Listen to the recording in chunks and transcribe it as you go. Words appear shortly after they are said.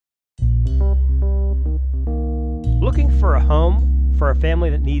Looking for a home for a family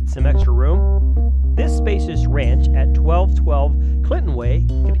that needs some extra room? This spacious ranch at 1212 Clinton Way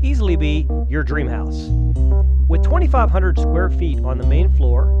could easily be your dream house. With 2,500 square feet on the main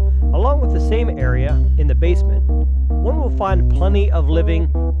floor, along with the same area in the basement, one will find plenty of living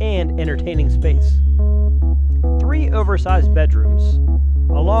and entertaining space. 3 oversized bedrooms,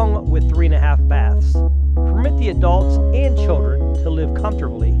 along with 3.5 baths, permit the adults and children to live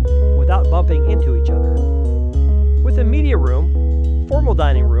comfortably without bumping into each other. With a media room, formal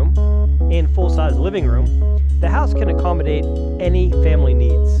dining room, and full-size living room, the house can accommodate any family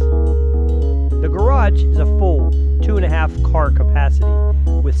needs. The garage is a full 2.5 car capacity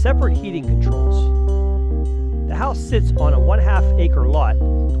with separate heating controls. The house sits on a 1/2 acre lot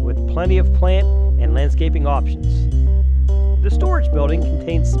with plenty of plant and landscaping options. The storage building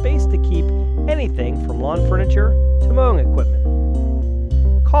contains space to keep anything from lawn furniture to mowing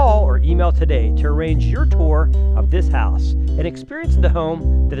equipment. Call or email today to arrange your tour of this house and experience the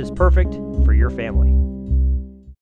home that is perfect for your family.